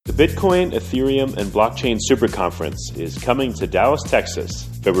Bitcoin, Ethereum, and Blockchain Super Conference is coming to Dallas, Texas,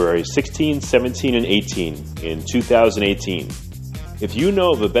 February 16, 17, and 18 in 2018. If you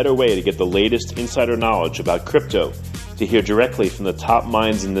know of a better way to get the latest insider knowledge about crypto, to hear directly from the top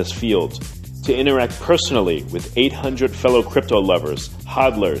minds in this field, to interact personally with 800 fellow crypto lovers,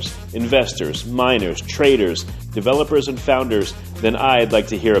 hodlers, investors, miners, traders, developers, and founders, then I'd like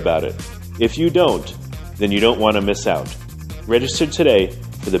to hear about it. If you don't, then you don't want to miss out. Register today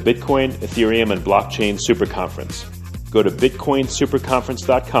for the Bitcoin, Ethereum, and Blockchain Super Conference. Go to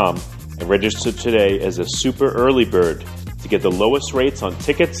bitcoinsuperconference.com and register today as a super early bird to get the lowest rates on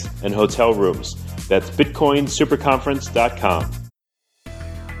tickets and hotel rooms. That's bitcoinsuperconference.com.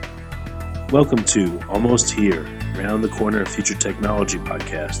 Welcome to Almost Here, Round the Corner Future Technology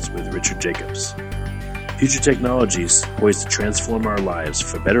podcast with Richard Jacobs. Future technologies poised to transform our lives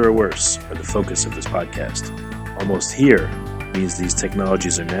for better or worse are the focus of this podcast. Almost here means these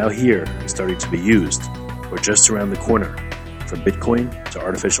technologies are now here and starting to be used, or just around the corner, from Bitcoin to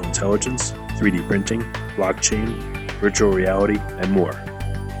artificial intelligence, 3D printing, blockchain, virtual reality, and more.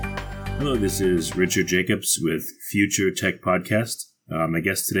 Hello, this is Richard Jacobs with Future Tech Podcast. My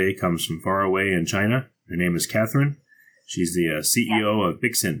guest today comes from far away in China. Her name is Catherine. She's the CEO of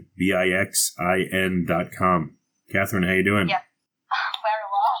Bixin, Bixin.com. Catherine, how you doing? Yeah, very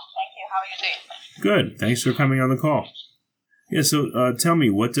well. Thank you. How are you doing? Good. Thanks for coming on the call. Yeah, so tell me,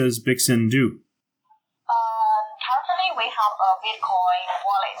 what does Bixin do? Currently, we have a Bitcoin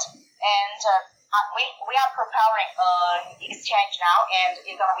wallet, and we are preparing an exchange now, and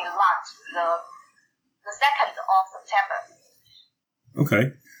it's going to be launched the 2nd of September.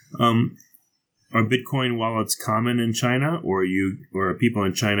 Okay. Are Bitcoin wallets common in China, or are people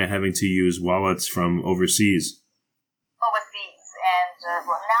in China having to use wallets from overseas? Overseas, and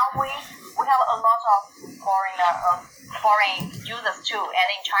now we have a lot of foreign users too, and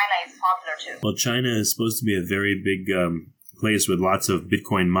in China it's popular too. Well, China is supposed to be a very big place with lots of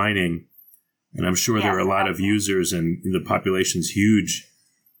Bitcoin mining, and I'm sure there are a lot of users, and the population's huge.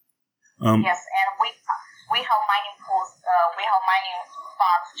 Yes, and we have mining pools. We have mining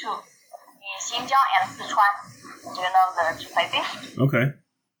farms too in Xinjiang and Sichuan. Do you know the two places? Okay.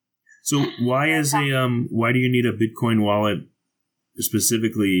 So why do you need a Bitcoin wallet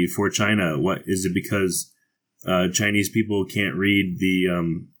specifically for China? What is it, because Chinese people can't read the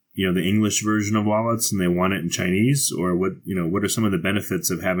English version of wallets and they want it in Chinese, or what are some of the benefits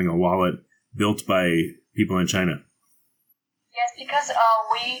of having a wallet built by people in China? Yes, because at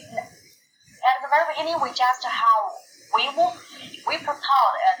the very beginning we proposed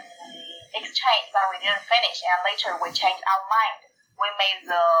an exchange, but we didn't finish, and later we changed our mind. We made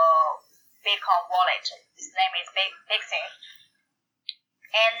the Bitcoin wallet. Its name is Bixin.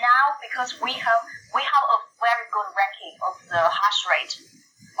 And now, because we have a very good ranking of the hash rate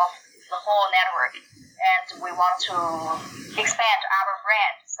of the whole network, and we want to expand our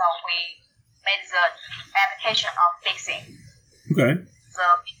brand, so we made the application of Bixin. Okay.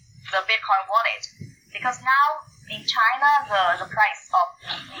 The Bitcoin wallet, because now in China the price of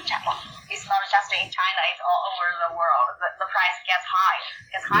it's not just in China, it's all over the world. The price gets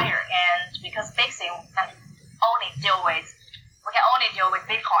higher, and because Bixin can only deal with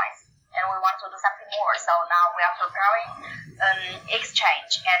Bitcoins, and we want to do something more. So now we are preparing an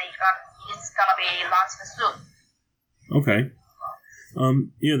exchange, and it's gonna be launched soon. Okay.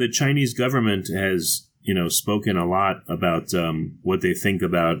 The Chinese government has spoken a lot about what they think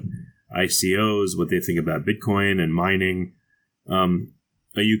about ICOs, what they think about Bitcoin and mining.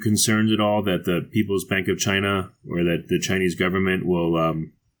 Are you concerned at all that the People's Bank of China or that the Chinese government will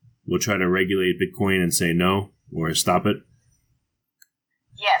try to regulate Bitcoin and say no or stop it?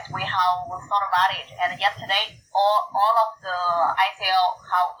 Yes, we have thought about it, and yesterday all of the ICO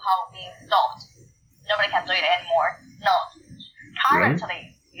have been stopped. Nobody can do it anymore. No,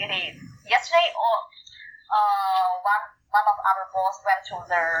 currently it is. Yesterday, one of our boss went to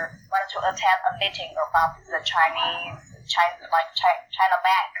attend a meeting about the China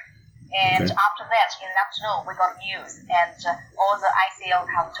Bank, and after that in the afternoon we got news, and all the ICO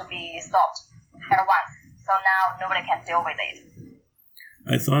have to be stopped at once. So now nobody can deal with it.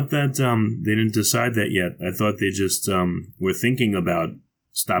 I thought that they didn't decide that yet. I thought they just were thinking about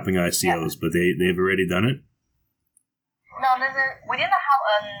stopping ICOs, but they've already done it? No, we didn't have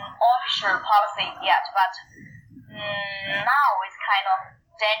an official policy yet, but now it's kind of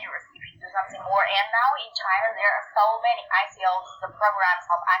dangerous if you do something more. And now in China there are so many ICOs, the programs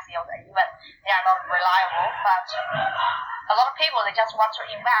of ICOs, even they are not reliable, but a lot of people, they just want to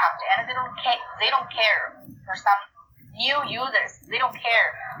invest, and they don't care. For some new users, they don't care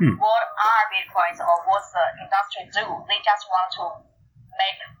what are Bitcoins or what the industry do. They just want to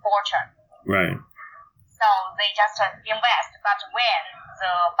make fortune. Right. So they just invest, but when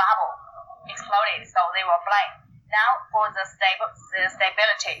the bubble exploded, so they were flying. Now for the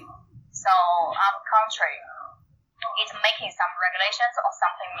stability, so our country is making some regulations or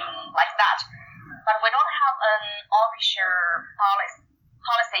something like that. But we don't have an official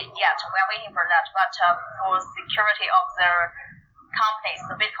policy yet. We are waiting for that. But for security of the companies,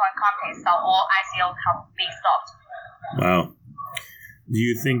 the Bitcoin companies, so all ICO can be stopped. Wow. Do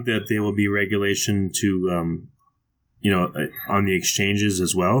you think that there will be regulation to, on the exchanges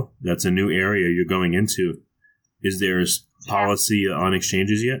as well? That's a new area you're going into. Is there a policy on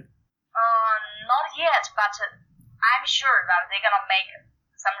exchanges yet? Not yet, but I'm sure that they're gonna make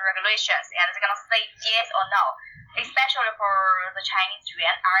some regulations and they're gonna say yes or no, especially for the Chinese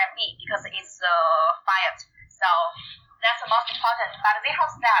yuan RMB because it's fiat. So that's the most important. But they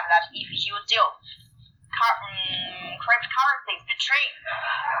have said that if you do cryptocurrencies between,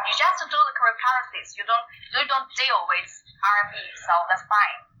 you just do the cryptocurrencies. You don't deal with RMB, so that's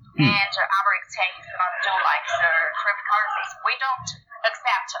fine. And our exchange is gonna do like the cryptocurrencies. We don't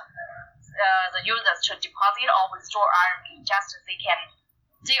accept the users to deposit or withdraw RMB. Just they can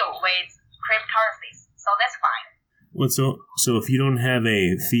deal with cryptocurrencies, so that's fine. Well, so if you don't have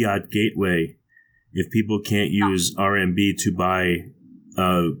a fiat gateway, if people can't use RMB to buy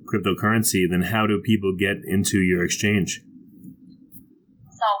cryptocurrency, then how do people get into your exchange?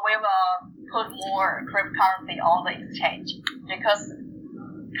 So we will put more cryptocurrency on the exchange because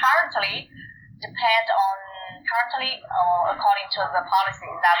currently, according to the policy,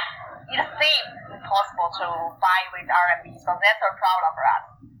 that it seems impossible to buy with RMB. So that's a problem for us.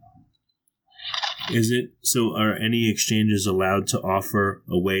 Is it so? Are any exchanges allowed to offer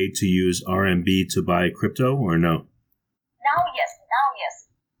a way to use RMB to buy crypto, or no? Now yes,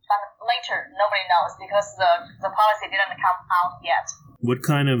 but later nobody knows because the policy didn't come out yet. What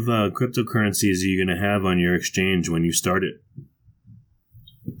kind of cryptocurrencies are you going to have on your exchange when you start it?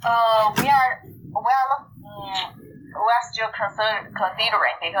 We are still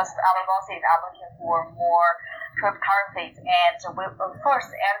considering because our bosses are looking for more cryptocurrencies, and at the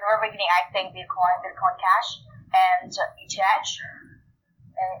very beginning, I think Bitcoin Cash, and ETH,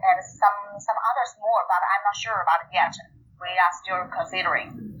 and some others more, but I'm not sure about it yet. We are still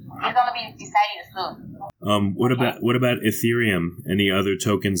considering. It's gonna be decided soon. What about Ethereum? Any other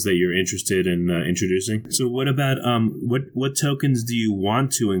tokens that you're interested in introducing? So what about what tokens do you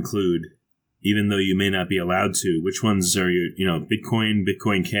want to include, even though you may not be allowed to? Which ones are Bitcoin,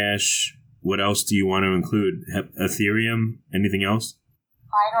 Bitcoin Cash? What else do you want to include? Ethereum? Anything else?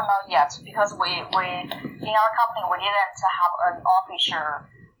 I don't know yet because we in our company we didn't have an official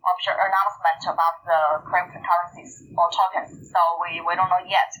announcement about the cryptocurrencies or tokens, so we don't know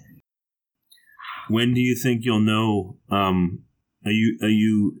yet. When do you think you'll know? Do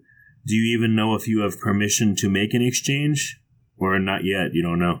you even know if you have permission to make an exchange, or not yet? You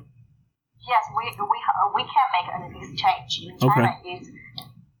don't know. Yes, we can make an exchange. In China,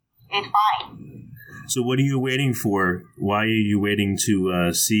 it's fine. So what are you waiting for? Why are you waiting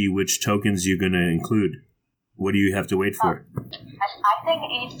to see which tokens you're going to include? What do you have to wait for? I think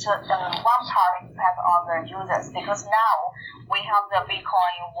it's one part depends on the users because now we have the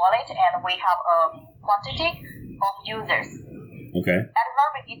Bitcoin wallet and we have a quantity of users. Okay. At the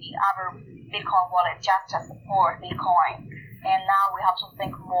very beginning, our Bitcoin wallet just support Bitcoin, and now we have to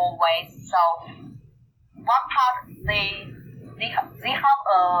think more ways. So one part they have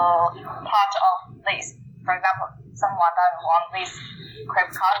a part of this. For example, someone doesn't want this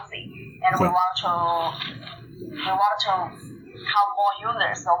cryptocurrency, and we want to have more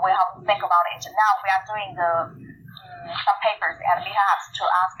users, so we have to think about it. Now we are doing some papers and we have to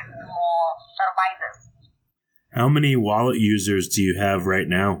ask more advisors. How many wallet users do you have right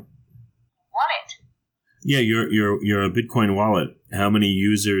now? Wallet? Yeah, you're a Bitcoin wallet. How many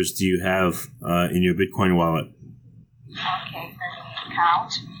users do you have in your Bitcoin wallet? Okay, let me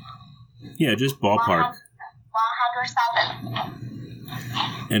count. Yeah, just ballpark.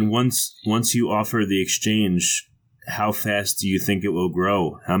 100,000. And once you offer the exchange, how fast do you think it will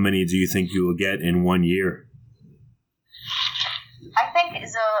grow? How many do you think you will get in 1 year? I think it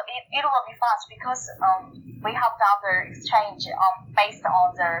will be fast because we have done the exchange based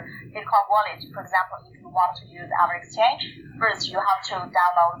on the Bitcoin wallet. For example, if you want to use our exchange, first you have to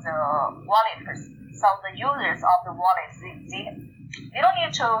download the wallet first. So the users of the wallet, they don't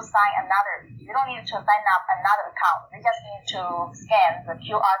need to sign up another account. They just need to scan the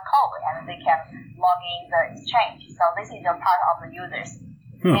QR code and they can log in the exchange. So this is a part of the users.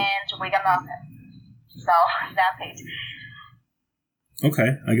 And we're gonna, so that's it.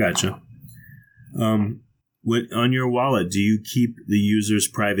 Okay, I gotcha. On your wallet, do you keep the user's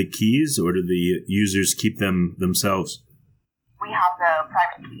private keys, or do the users keep them themselves? We have the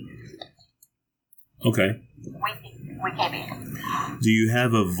private keys. Okay. We keep it. Do you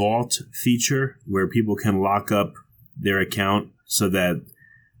have a vault feature where people can lock up their account so that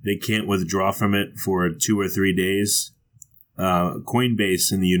they can't withdraw from it for 2 or 3 days?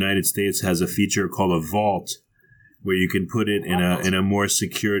 Coinbase in the United States has a feature called a vault, where you can put it in a more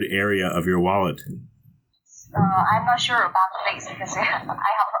secured area of your wallet. I'm not sure about this because I have to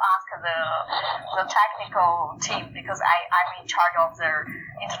ask the technical team because I'm in charge of the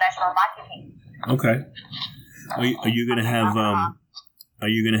international marketing. Okay. Are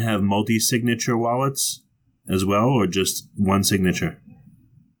you gonna have multi-signature wallets as well, or just one signature?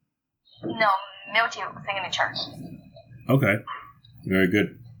 No, multi-signature. Okay. Very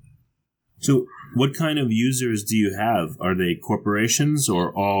good. So, what kind of users do you have? Are they corporations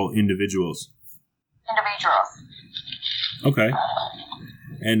or all individuals? Individuals. Okay.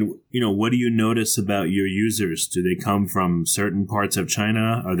 And, what do you notice about your users? Do they come from certain parts of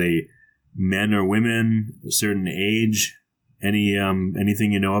China? Are they men or women, a certain age?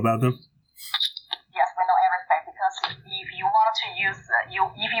 Anything you know about them? Yes, we know everything because if you want to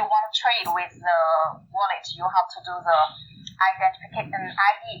if you want to trade with the wallet, you have to do the identification,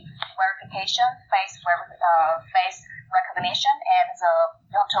 ID verification, face recognition, and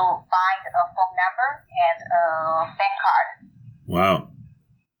you have to find a phone number and a bank card. Wow.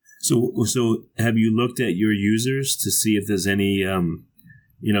 So have you looked at your users to see if there's any,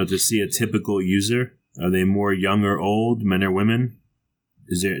 to see a typical user? Are they more young or old, men or women?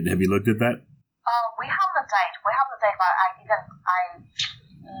 Have you looked at that? We have the date. But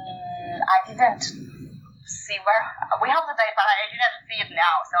I didn't see where we have the date, but I didn't see it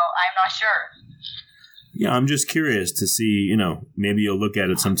now, so I'm not sure. Yeah, I'm just curious to see, maybe you'll look at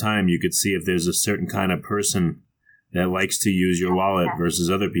it sometime. You could see if there's a certain kind of person that likes to use your wallet versus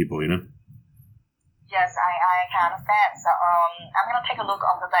other people, Yes, I can understand. So I'm going to take a look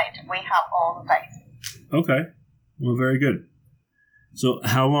on the date. We have all the dates. Okay. Well, very good. So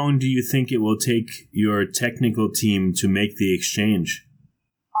how long do you think it will take your technical team to make the exchange?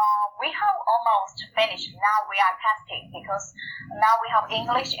 We have almost finished. Now we are testing because now we have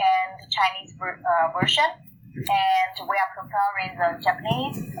English and Chinese version, and we are preparing the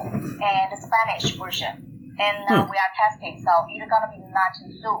Japanese and Spanish version. And now we are testing, so it's going to be not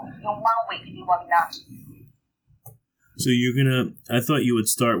soon. In 1 week, it will be not. So I thought you would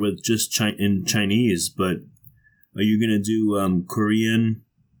start with just in Chinese, but are you going to do Korean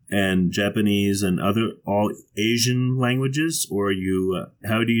and Japanese and all Asian languages, or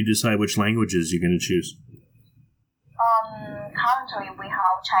how do you decide which languages you're going to choose? Currently we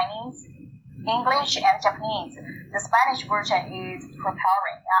have Chinese, English, and Japanese. The Spanish version is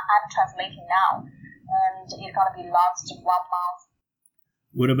preparing. I'm translating now, and it's going to be launched 1 month.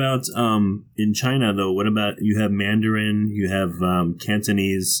 What about in China though? What about you have Mandarin, you have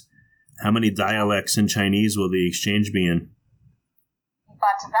Cantonese? How many dialects in Chinese will the exchange be in?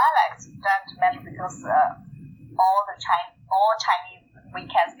 But dialects don't matter because all Chinese we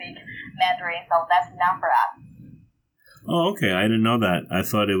can speak Mandarin, so that's enough for us. Oh, okay. I didn't know that. I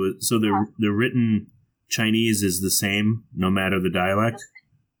thought it was so. The written Chinese is the same no matter the dialect.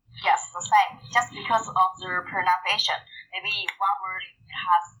 Yes, the same. Just because of the pronunciation, maybe one word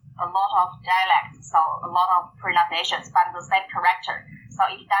has a lot of dialects, so a lot of pronunciations, but the same character, so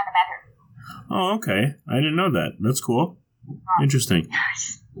it doesn't matter. Oh, okay. I didn't know that. That's cool. Interesting.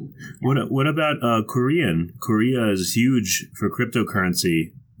 What about Korean? Korea is huge for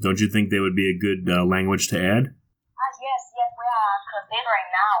cryptocurrency. Don't you think they would be a good language to add? Yes, we are considering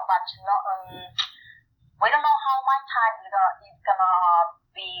now, but we don't know how much time it's gonna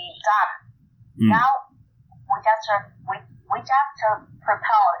be done. Now we just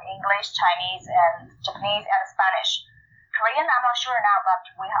prepared English, Chinese, and Japanese and Spanish. Korean, I'm not sure now, but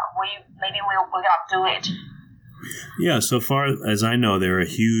we're gonna do it. Yeah, so far as I know, there are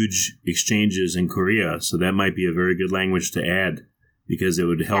huge exchanges in Korea, so that might be a very good language to add because it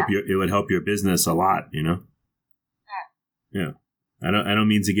would help your business a lot, Yeah. I don't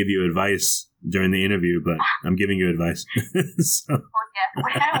mean to give you advice during the interview, but I'm giving you advice. So. Oh, yes,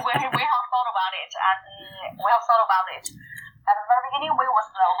 we have thought about it, and we have thought about it. At the very beginning, we were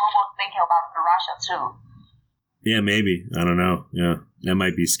thinking about Russia too. Yeah, maybe. I don't know. Yeah, that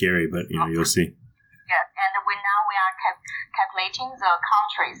might be scary, but you'll see. Yes, and we are calculating the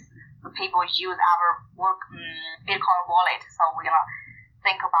countries the people use our Bitcoin wallet, so we're gonna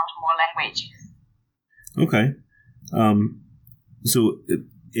think about more languages. Okay. So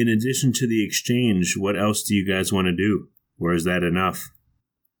in addition to the exchange, what else do you guys want to do? Or is that enough?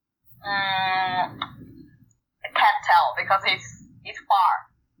 because it's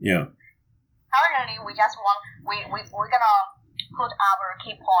far. Yeah. Currently, we're gonna put our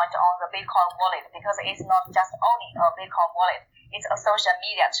key point on the Bitcoin wallet because it's not just only a Bitcoin wallet; it's a social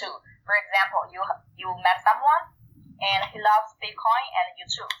media too. For example, you met someone and he loves Bitcoin and you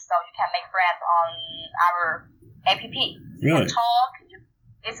too, so you can make friends on our app. You Really? can talk.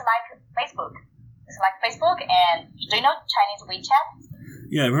 It's like Facebook. And do you know Chinese WeChat?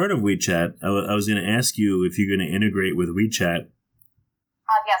 Yeah, I've heard of WeChat. I was going to ask you if you're going to integrate with WeChat.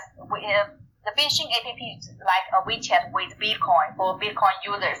 Yes. The Bixin app is like a WeChat with Bitcoin for Bitcoin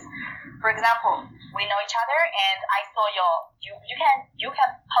users. For example, we know each other, and I saw you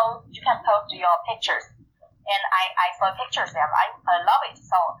can post your pictures, and I saw pictures there. I love it,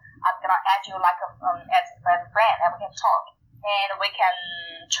 so I'm gonna add you like as a friend, and we can talk, and we can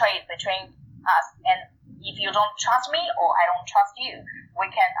trade between us. And if you don't trust me or I don't trust you, we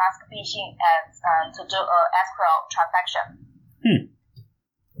can ask Bixin to do a escrow transaction.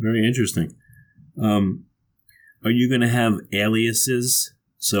 Very interesting. Are you going to have aliases?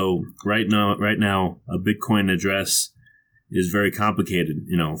 So right now, a Bitcoin address is very complicated.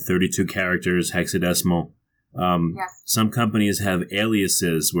 32 characters, hexadecimal. Yes. Some companies have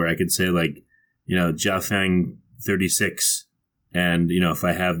aliases where I could say like, Jiafeng 36. And, if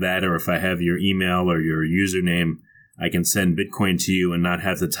I have that or if I have your email or your username, I can send Bitcoin to you and not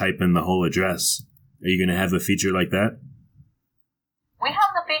have to type in the whole address. Are you going to have a feature like that? We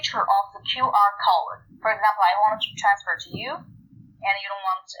have the feature of the QR code. For example, I want to transfer to you, and you don't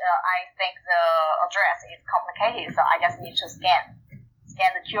want, I think the address is complicated, so I just need to scan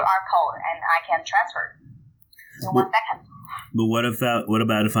the QR code, and I can transfer in 1 second. But what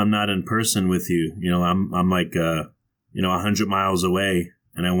about if I'm not in person with you? I'm like, 100 miles away,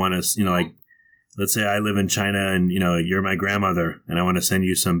 and I want to, like, let's say I live in China, and, you're my grandmother, and I want to send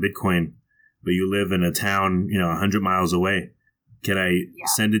you some Bitcoin, but you live in a town, 100 miles away. Can I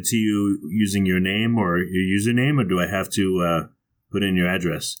send it to you using your name or your username, or do I have to put in your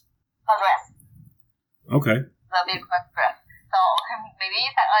address? Address. Okay. The Bitcoin address. So maybe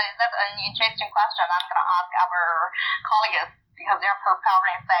that's an interesting question. I'm going to ask our colleagues because they're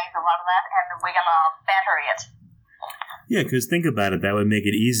preparing things about that, and we're going to better it. Yeah, because think about it. That would make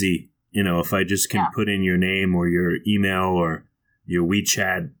it easy. If I just can put in your name or your email or your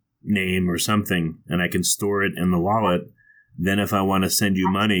WeChat name or something, and I can store it in the wallet. Then if I want to send you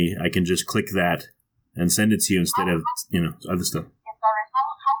money, I can just click that and send it to you instead of, other stuff. Sorry, how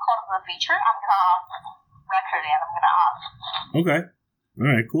called the feature? I'm going to record it. I'm going to ask. Okay.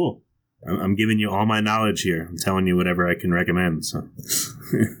 All right, cool. I'm giving you all my knowledge here. I'm telling you whatever I can recommend. So.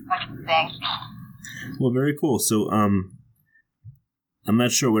 Thanks. Well, very cool. So I'm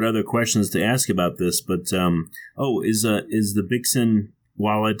not sure what other questions to ask about this, but is the Bixin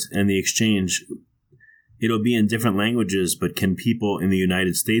wallet and the exchange... It'll be in different languages, but can people in the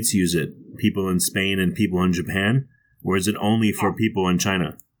United States use it? People in Spain and people in Japan? Or is it only for people in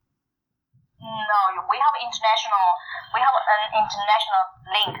China? No, we have an international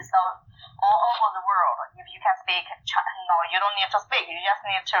link, so all over the world, if you can speak, you don't need to speak. You just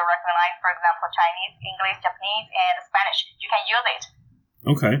need to recognize, for example, Chinese, English, Japanese, and Spanish. You can use it.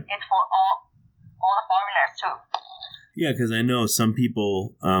 Okay. It's for all the foreigners too. Yeah, because I know some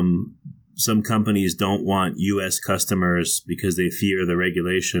people... some companies don't want U.S. customers because they fear the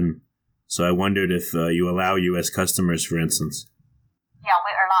regulation. So I wondered if you allow U.S. customers, for instance. Yeah,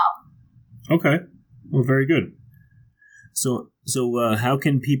 we allow. Okay. Well, very good. So how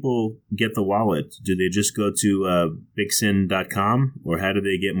can people get the wallet? Do they just go to Bixin.com, or how do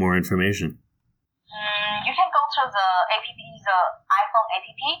they get more information? You can go to the app, the iPhone app,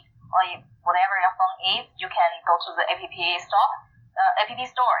 or whatever your phone is. You can go to the app store. App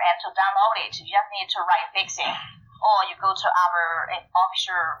store, and to download it, you just need to write Bixin, or you go to our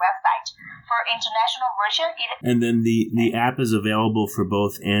official website. For international version, and then the app is available for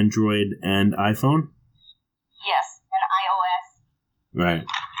both Android and iPhone? Yes, and iOS. Right.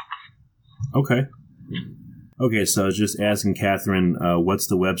 Okay, so I was just asking Catherine, what's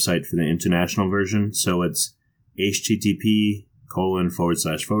the website for the international version? So it's http://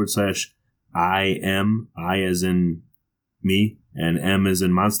 I as in me, and M as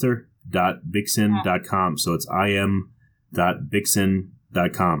in monster, .bixin.com. So it's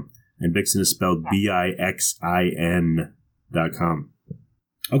im.bixin.com. And Bixin is spelled BIXIN.com.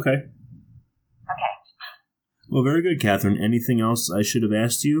 Okay. Well, very good, Catherine. Anything else I should have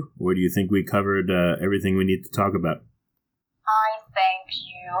asked you? Or do you think we covered everything we need to talk about? I think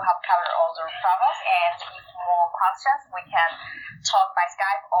you have covered all the problems, and if more questions, we can talk by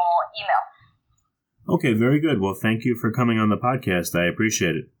Skype or email. Okay, very good. Well, thank you for coming on the podcast. I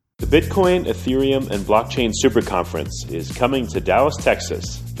appreciate it. The Bitcoin, Ethereum, and Blockchain Super Conference is coming to Dallas,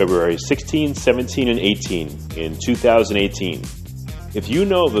 Texas, February 16, 17, and 18 in 2018. If you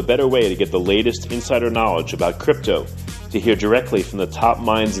know of a better way to get the latest insider knowledge about crypto, to hear directly from the top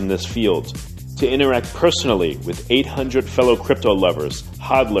minds in this field, to interact personally with 800 fellow crypto lovers,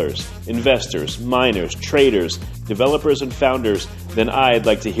 hodlers, investors, miners, traders, developers, and founders, then I'd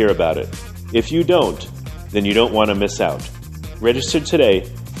like to hear about it. If you don't, then you don't want to miss out. Register today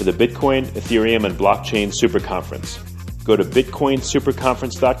for the Bitcoin, Ethereum, and Blockchain Super Conference. Go to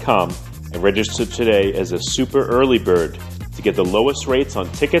bitcoinsuperconference.com and register today as a super early bird to get the lowest rates on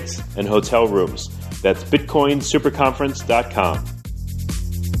tickets and hotel rooms. That's bitcoinsuperconference.com.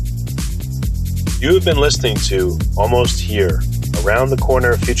 You have been listening to Almost Here, Around the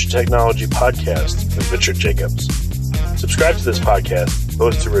Corner Future Technology podcast with Richard Jacobs. Subscribe to this podcast,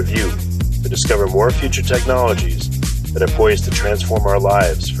 post a review to discover more future technologies that are poised to transform our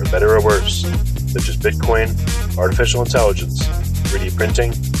lives for better or worse, such as Bitcoin, artificial intelligence, 3D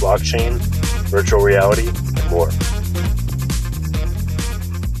printing, blockchain, virtual reality, and more.